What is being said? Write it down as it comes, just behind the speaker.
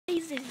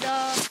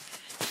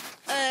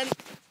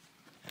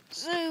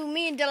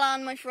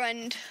and my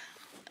friend,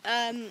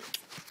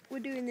 we're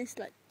doing this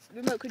like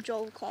remote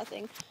control car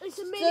thing. It's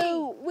a mini.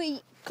 So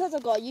because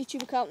I've got a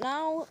YouTube account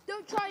now,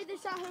 Don't try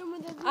this at home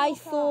with a real I car.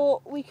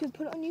 thought we could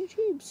put it on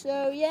YouTube.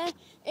 So yeah,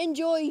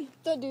 enjoy.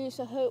 Don't do this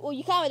at home. Well,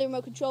 you can with a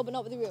remote control, but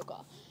not with a real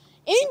car.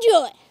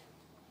 Enjoy.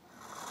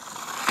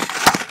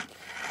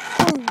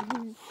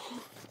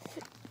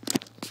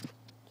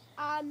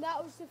 And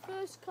that was the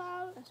first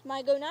car. That's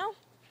my go now.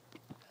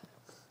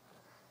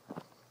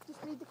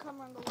 Just leave the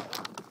camera angle like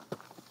that.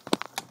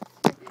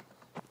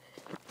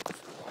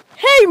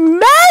 Hey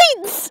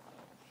mates!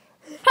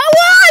 How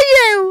are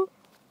you?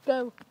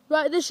 Go.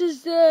 Right, this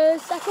is the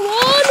second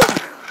one.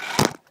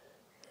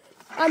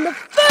 And the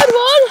third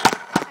one.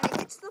 And it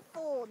hits the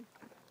phone.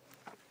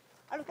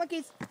 I look like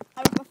it's.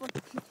 I look my phone.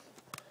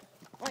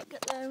 Right,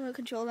 get the remote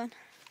control then.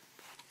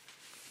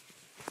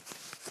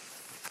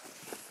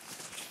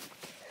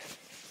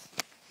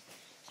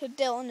 So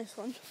Dylan, this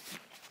one.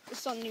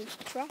 It's on new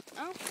crap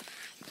now.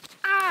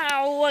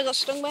 Ow! I got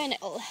stung by a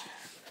nettle.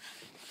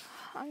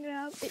 I'm gonna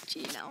have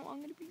itchy now.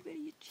 I'm gonna be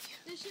very itchy.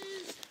 This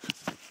is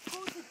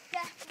called the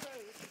Death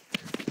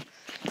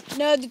Road.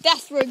 No, the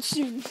death road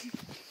soon.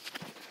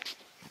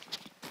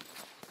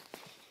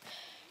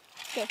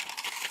 Go.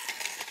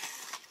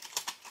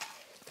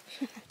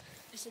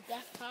 It's a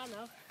death car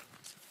now.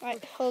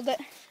 Right, hold it.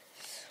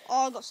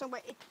 Oh, I got stung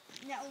by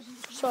nettles.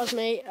 Sorry,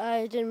 mate.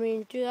 I didn't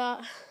mean to do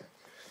that.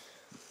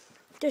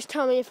 Just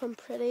tell me if I'm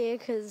pretty,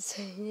 because,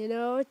 you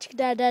know,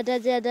 da da da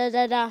da da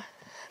da da.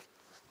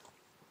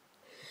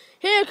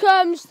 Here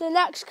comes the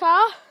next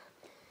car.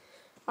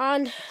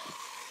 And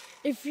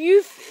if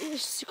you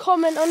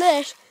comment on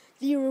this,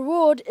 the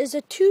reward is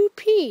a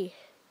 2p.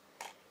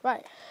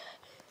 Right.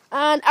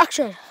 And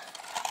action.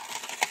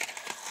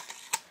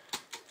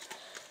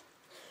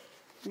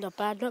 Not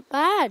bad, not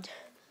bad.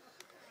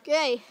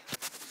 Okay.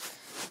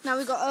 Now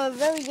we've got a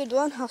very good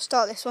one. I'll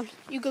start this one.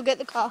 You go get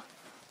the car.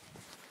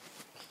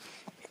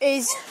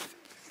 Is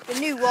the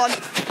new one.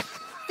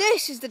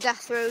 This is the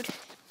death road.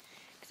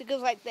 Because it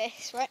goes like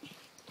this, right?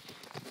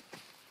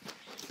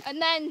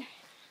 And then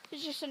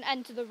there's just an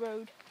end to the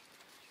road.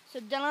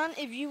 So Dylan,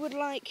 if you would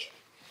like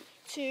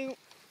to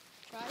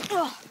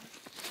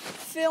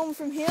film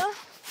from here.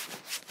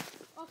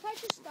 I'll try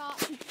to start.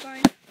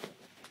 Fine.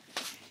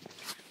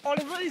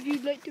 Oliver, if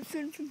you'd like to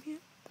film from here.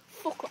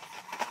 Fuck off.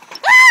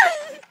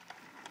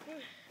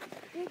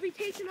 We'll be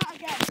taking that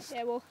again.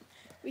 Yeah, well,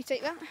 we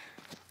take that.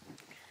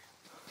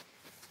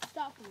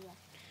 Start from here.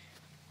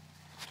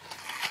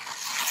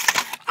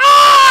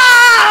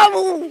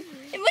 Ow!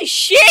 In my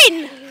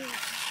shin!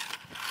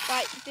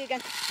 Right, do it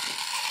again.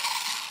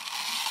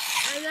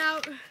 And now,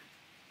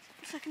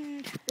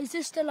 Second. is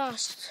this the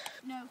last?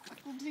 No,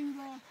 we'll do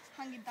the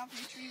hanging down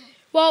from the tree one.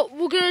 Well,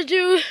 we're going to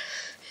do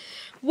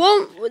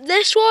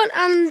this one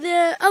and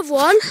the other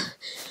one,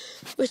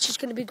 which is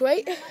going to be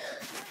great.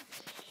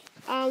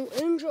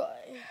 Enjoy.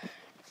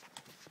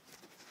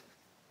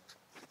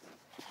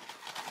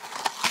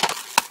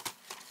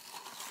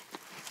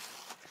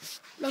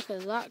 Look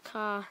at that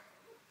car.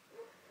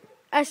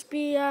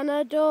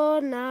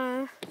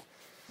 Espianadona.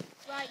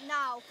 Right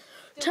now,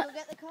 go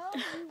get the car.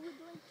 You would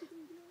like to do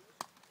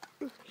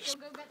that?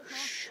 Go get the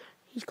car.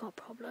 He's got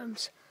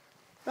problems.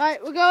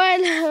 Right, we're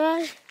going.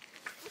 Right.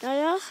 What did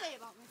you say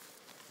about me?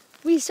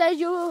 We said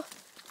you're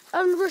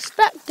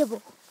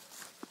unrespectable.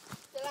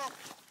 Dylan,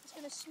 it's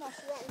going to smash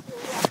right into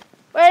your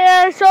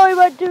wall. Wait, sorry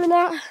about doing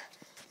that.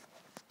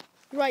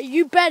 Right,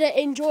 you better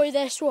enjoy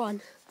this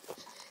one.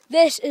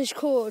 This is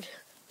called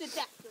The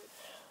death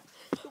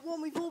road. The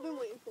one we've all been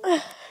waiting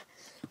for.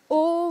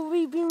 all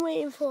we've been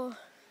waiting for.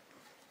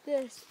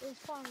 This is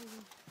finally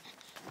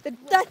The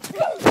death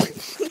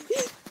road.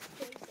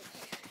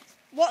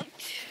 What?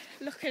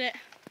 Look at it.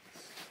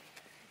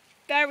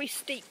 Very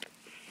steep.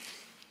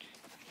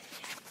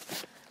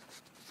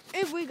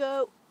 Here we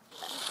go.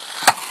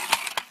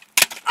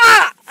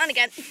 Ah! And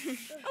again.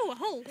 Oh, a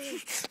hole.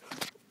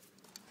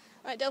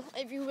 Right, Del,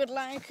 if you would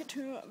like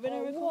to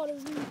what a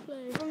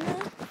replay. from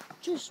there.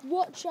 Just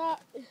watch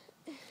that.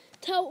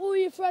 Tell all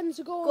your friends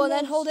to go Go on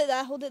then, this, hold it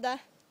there.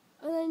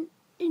 and then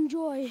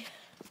enjoy.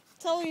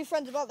 Tell all your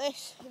friends about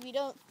this. If you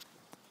don't,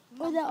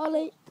 With that,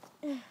 Ollie.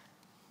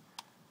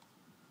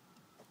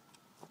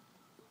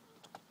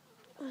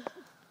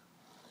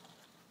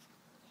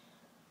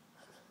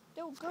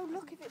 don't go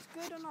look if it's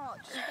good or not.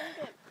 Just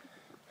hold it.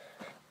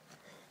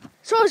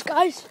 So,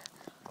 guys. Is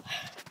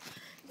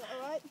that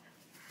alright?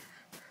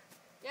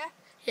 Yeah?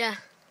 Yeah.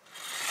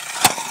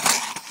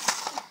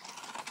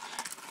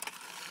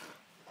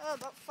 Oh,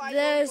 about 5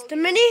 There's the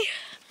mini.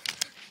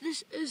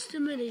 This is the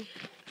mini.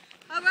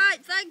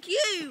 Alright, thank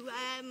you.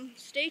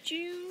 Stay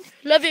tuned.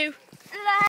 Love you.